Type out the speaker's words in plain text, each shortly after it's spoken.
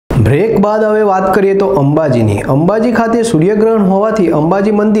Break બાદ હવે વાત કરીએ તો અંબાજીની। અંબાજી ખાતે સૂર્યગ્રહણ હોવાથી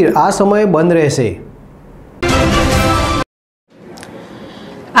અંબાજી મંદિર આ સમયે બંધ રહેશે।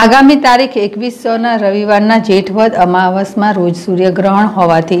 આગામી તારીખ 21 રવિવારના જેઠવદ અમાવસમાં રોજ સૂર્યગ્રહણ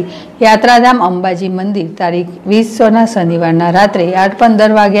હોવાથી યાત્રાધામ અંબાજી મંદિર તારીખ 20 શનિવારના રાત્રે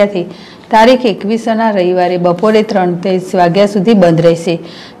 8:15 વાગ્યાથી તારીખ 21 રવિવારે બપોરે 3:30 વાગ્યા સુધી બંધ રહેશે।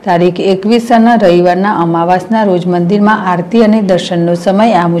 તારીખ 21 રવિવારના અમાવાસના રોજ મંદિરમાં આરતી અને દર્શનનો સમય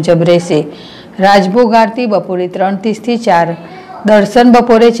આ મુજબ રહેશે। રાજભોગ આરતી બપોરે 3:30 થી 4, દર્શન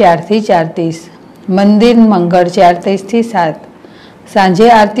બપોરે 4 થી 4:30, મંદિર મંગળ 4:30 થી 7, સાંજે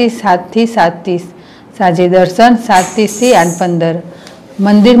આરતી 7 થી 7:30, સાંજે દર્શન 7:30 થી 8:15,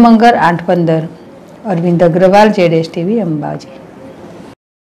 મંદિર મંગળ 8:15। અરવિંદ અગ્રવાલ, ZSTV, અંબાજી।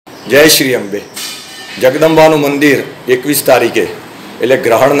 जय श्री अंबे। जगदंबानु मंदिर 21 तारीखे एटले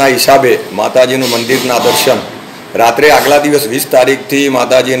ग्रहणना हिसाबे माताजीनु मंदिरना दर्शन रात्रे आगला दिवस 20 तारीख थी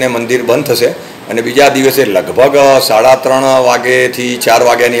माताजीने मंदिर बंद थशे अने बीजा दिवसे लगभग 3:30 वाग्याथी 4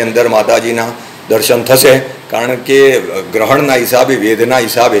 वाग्यानी अंदर माताजीना दर्शन थशे। कारण के ग्रहणना हिसाबे वेदना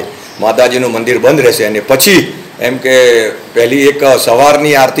हिसाबे माताजीनु मंदिर बंद रहेशे अने पछी एम के पहली एक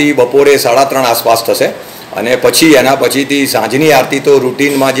सवारनी आरती बपोरे 3:30 आसपास थशे અને પછી એના પછીથી સાંજની આરતી તો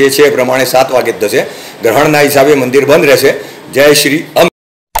રૂટીનમાં જે છે એ પ્રમાણે 7 વાગે જ થશે। ગ્રહણના હિસાબે મંદિર બંધ રહેશે। જય શ્રી અંબે।